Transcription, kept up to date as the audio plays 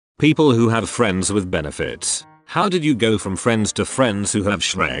People who have friends with benefits. How did you go from friends to friends who have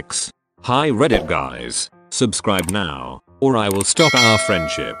Shreks? Hi Reddit guys, subscribe now, or I will stop our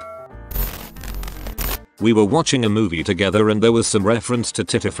friendship. We were watching a movie together and there was some reference to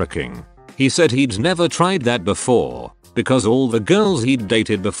tittifricking. He said he'd never tried that before, because all the girls he'd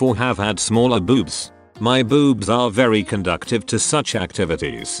dated before have had smaller boobs. My boobs are very conducive to such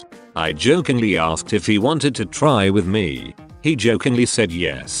activities. I jokingly asked if he wanted to try with me. He jokingly said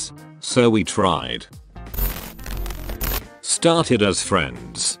yes. So we tried. Started as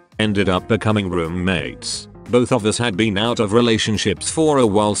friends, ended up becoming roommates. Both of us had been out of relationships for a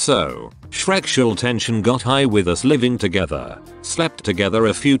while, so Shrexual tension got high with us living together. Slept together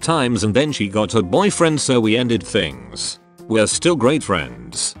a few times and then she got a boyfriend, so we ended things. We're still great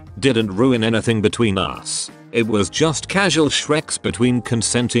friends. Didn't ruin anything between us. It was just casual Shreks between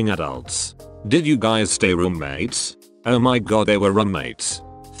consenting adults. Did you guys stay roommates? Oh my god, they were roommates.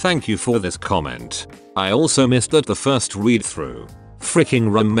 Thank you for this comment. I also missed that the first read through.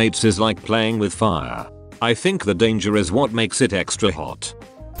 Freaking roommates is like playing with fire. I think the danger is what makes it extra hot.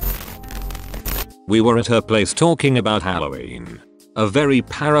 We were at her place talking about Halloween. A very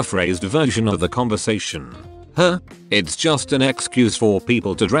paraphrased version of the conversation. It's just an excuse for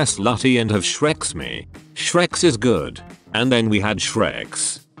people to dress slutty and have Shreks me. Shreks is good. And then we had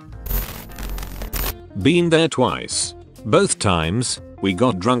Shreks. Been there twice. Both times, we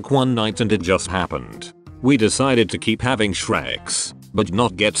got drunk one night and it just happened. We decided to keep having Shreks, but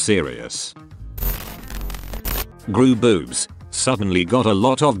not get serious. Grew boobs. Suddenly got a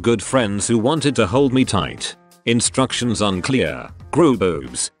lot of good friends who wanted to hold me tight. Instructions unclear. Grew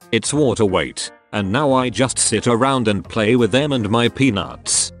boobs. It's water weight. And now I just sit around and play with them and my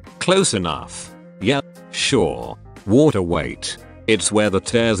peanuts. Close enough. Yeah, sure. Water weight. It's where the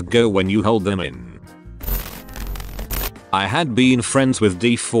tears go when you hold them in. I had been friends with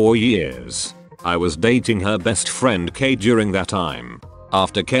D for years. I was dating her best friend K during that time.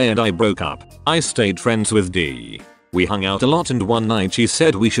 After K and I broke up, I stayed friends with D. We hung out a lot and one night she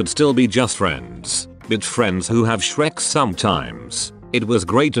said we should still be just friends, but friends who have Shreks sometimes. It was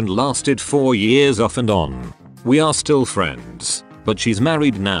great and lasted 4 years off and on. We are still friends, but she's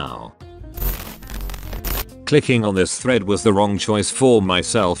married now. Clicking on this thread was the wrong choice for my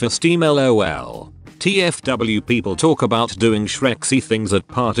self-esteem, lol. TFW, people talk about doing Shreksy things at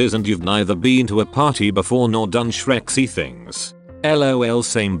parties and you've neither been to a party before nor done Shreksy things. LOL,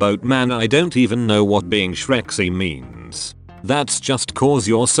 same boat man, I don't even know what being Shreksy means. That's just cause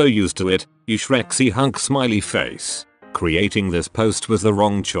you're so used to it, you Shreksy hunk smiley face. Creating this post was the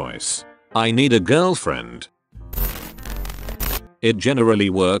wrong choice. I need a girlfriend. It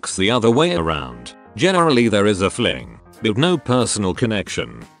generally works the other way around. Generally there is a fling, but no personal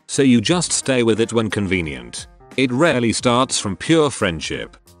connection, so you just stay with it when convenient. It rarely starts from pure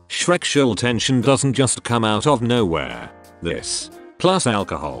friendship. Shrexual tension doesn't just come out of nowhere. This, plus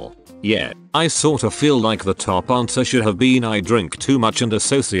alcohol. Yeah, I sorta feel like the top answer should have been I drink too much and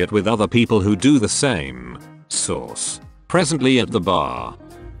associate with other people who do the same. Source. Presently at the bar.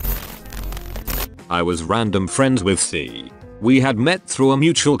 I was random friends with C. We had met through a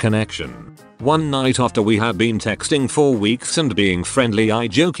mutual connection. One night after we had been texting for weeks and being friendly, I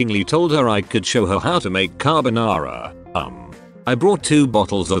jokingly told her I could show her how to make carbonara. I brought 2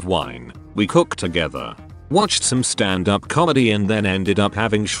 bottles of wine. We cooked together. Watched some stand-up comedy and then ended up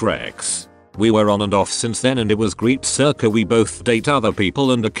having Shreks. We were on and off since then and it was great. Circa we both date other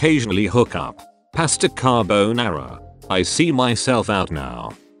people and occasionally hook up. Pasta carbonara. I see myself out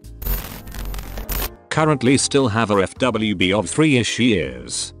now. Currently still have a FWB of 3-ish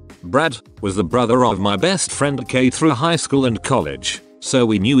years. Brad was the brother of my best friend K through high school and college, so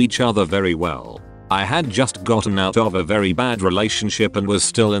we knew each other very well. I had just gotten out of a very bad relationship and was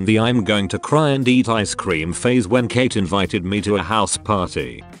still in the I'm going to cry and eat ice cream phase when Kate invited me to a house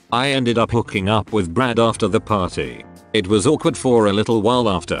party. I ended up hooking up with Brad after the party. It was awkward for a little while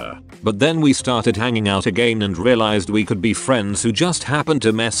after, but then we started hanging out again and realized we could be friends who just happened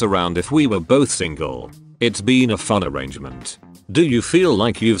to mess around if we were both single. It's been a fun arrangement. Do you feel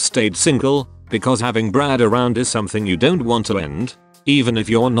like you've stayed single because having Brad around is something you don't want to end? Even if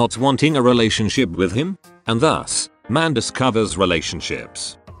you're not wanting a relationship with him? And thus, man discovers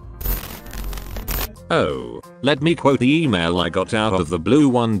relationships. Oh, let me quote the email I got out of the blue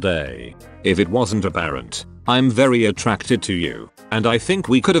one day. If it wasn't apparent, I'm very attracted to you, and I think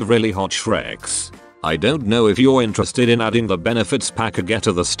we could have really hot Shreks. I don't know if you're interested in adding the benefits package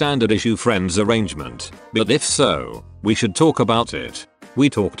to the standard issue friends arrangement, but if so, we should talk about it. We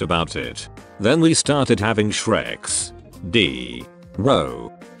talked about it. Then we started having Shreks. D.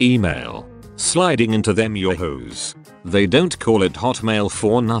 Row. Email. sliding into them yahoos. They don't call it Hotmail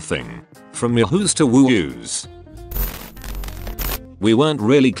for nothing. From yahoos to woo-yoos. We weren't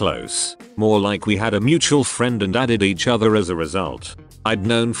really close, more like we had a mutual friend and added each other as a result. I'd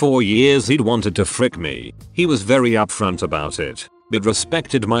known for years he'd wanted to frick me. He was very upfront about it, but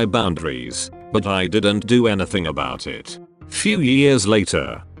respected my boundaries, but I didn't do anything about it. Few years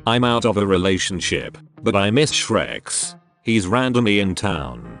later, I'm out of a relationship, but I miss Shreks. He's randomly in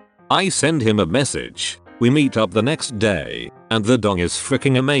town. I send him a message. We meet up the next day, and the dong is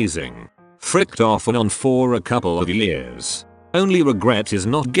fricking amazing. Fricked off and on for a couple of years. Only regret is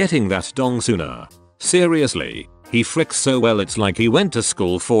not getting that dong sooner. Seriously, he fricks so well it's like he went to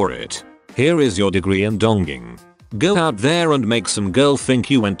school for it. Here is your degree in donging. Go out there and make some girl think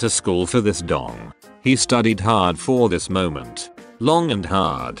you went to school for this dong. He studied hard for this moment. Long and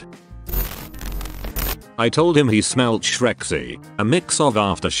hard. I told him he smelled Shreksy, a mix of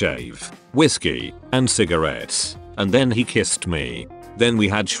aftershave, whiskey, and cigarettes, and then he kissed me. Then we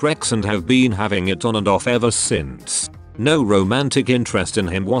had Shreks and have been having it on and off ever since. No romantic interest in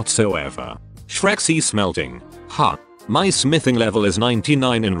him whatsoever. Shreksy smelting. Huh. My smithing level is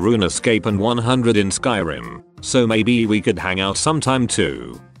 99 in RuneScape and 100 in Skyrim, so maybe we could hang out sometime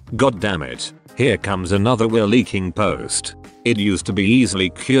too. God damn it. Here comes another we're leaking post. It used to be easily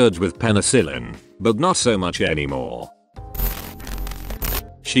cured with penicillin, but not so much anymore.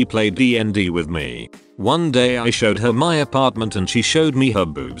 She played D&D with me. One day I showed her my apartment and she showed me her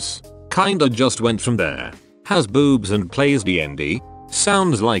boobs. Kinda just went from there. Has boobs and plays D&D?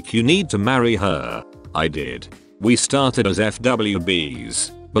 Sounds like you need to marry her. I did. We started as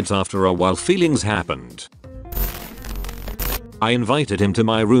FWBs, but after a while feelings happened. I invited him to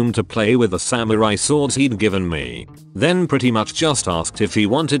my room to play with the samurai swords he'd given me. Then pretty much just asked if he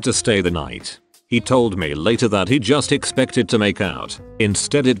wanted to stay the night. He told me later that he just expected to make out.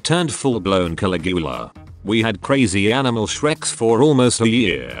 Instead it turned full-blown Caligula. We had crazy animal Shreks for almost a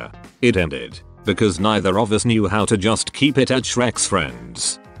year. It ended because neither of us knew how to just keep it at Shrek's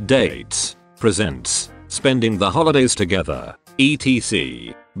friends, dates, presents, spending the holidays together,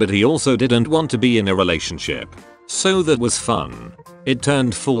 etc. But he also didn't want to be in a relationship. So that was fun. It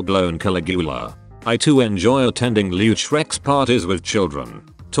turned full-blown Caligula. I too enjoy attending lewd Shrek's parties with children,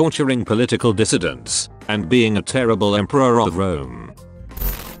 torturing political dissidents, and being a terrible emperor of Rome.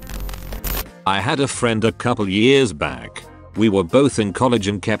 I had a friend a couple years back. We were both in college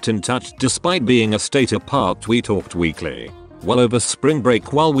and kept in touch despite being a state apart. We talked weekly. Well, over spring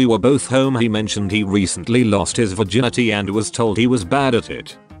break while we were both home he mentioned he recently lost his virginity and was told he was bad at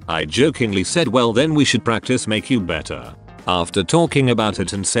it. I jokingly said, well then we should practice make you better. After talking about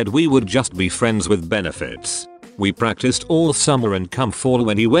it and said we would just be friends with benefits. We practiced all summer and come fall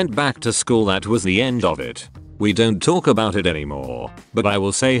when he went back to school that was the end of it. We don't talk about it anymore, but I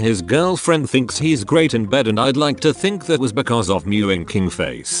will say his girlfriend thinks he's great in bed and I'd like to think that was because of mewing king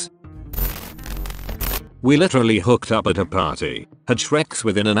face. We literally hooked up at a party, had Shreks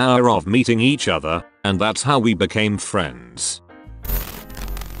within an hour of meeting each other, and that's how we became friends.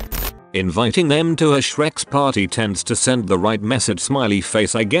 Inviting them to a Shrek's party tends to send the right message smiley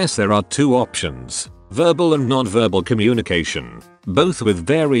face. I guess there are two options, verbal and non-verbal communication, both with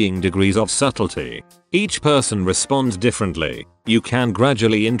varying degrees of subtlety. Each person responds differently. You can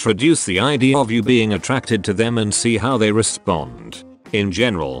gradually introduce the idea of you being attracted to them and see how they respond. In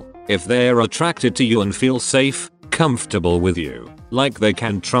general, if they're attracted to you and feel safe, comfortable with you, like they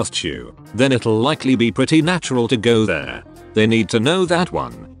can trust you, then it'll likely be pretty natural to go there. They need to know that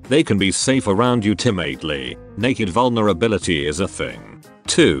 1. They can be safe around you timidly. Naked vulnerability is a thing.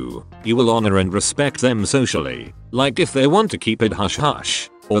 2. You will honor and respect them socially, like if they want to keep it hush hush,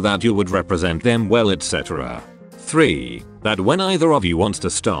 or that you would represent them well, etc. 3. That when either of you wants to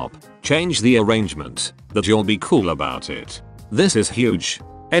stop, change the arrangement, that you'll be cool about it. This is huge.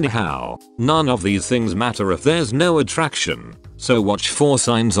 Anyhow, none of these things matter if there's no attraction, so watch for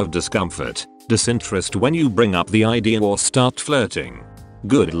signs of discomfort, disinterest when you bring up the idea or start flirting.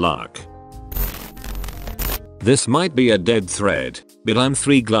 Good luck. This might be a dead thread, but I'm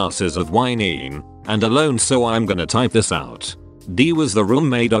 3 glasses of wine in, and alone, so I'm gonna type this out. D was the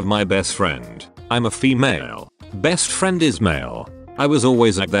roommate of my best friend. I'm a female. Best friend is male. I was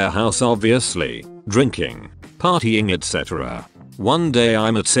always at their house obviously, drinking, partying, etc. One day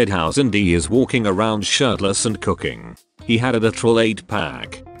I'm at said house and D is walking around shirtless and cooking. He had a literal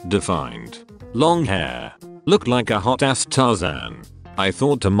 8-pack, defined, long hair, looked like a hot ass Tarzan. I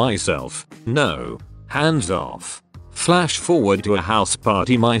thought to myself, no, hands off. Flash forward to a house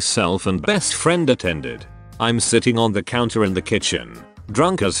party myself and best friend attended. I'm sitting on the counter in the kitchen,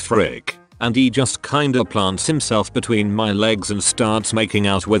 drunk as frick, and he just kinda plants himself between my legs and starts making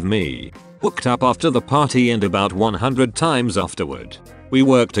out with me. Hooked up after the party and about 100 times afterward. We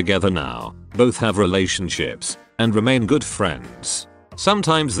work together now, both have relationships, and remain good friends.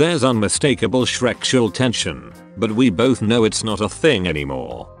 Sometimes there's unmistakable Shrek-shul tension, but we both know it's not a thing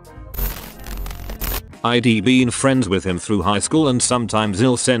anymore. I'd been friends with him through high school and sometimes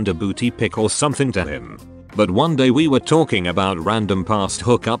he'll send a booty pic or something to him. But one day we were talking about random past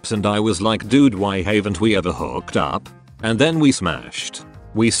hookups and I was like, dude, why haven't we ever hooked up? And then we smashed.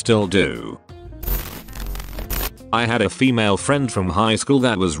 We still do. I had a female friend from high school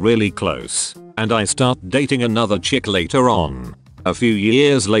that was really close, and I started dating another chick later on. A few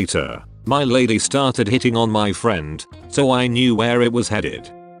years later, my lady started hitting on my friend, so I knew where it was headed.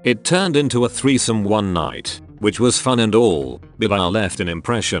 It turned into a threesome one night, which was fun and all, but I left an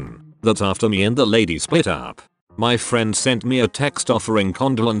impression that after me and the lady split up, my friend sent me a text offering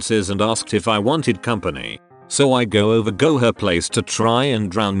condolences and asked if I wanted company. So I go her place to try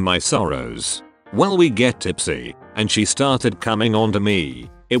and drown my sorrows. Well, we get tipsy, and she started coming onto me.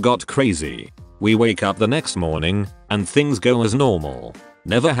 It got crazy. We wake up the next morning, and things go as normal.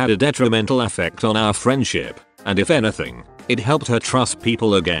 Never had a detrimental effect on our friendship, and if anything, it helped her trust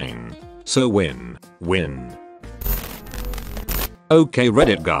people again. So win, win. Okay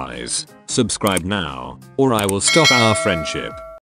Reddit guys, subscribe now, or I will stop our friendship.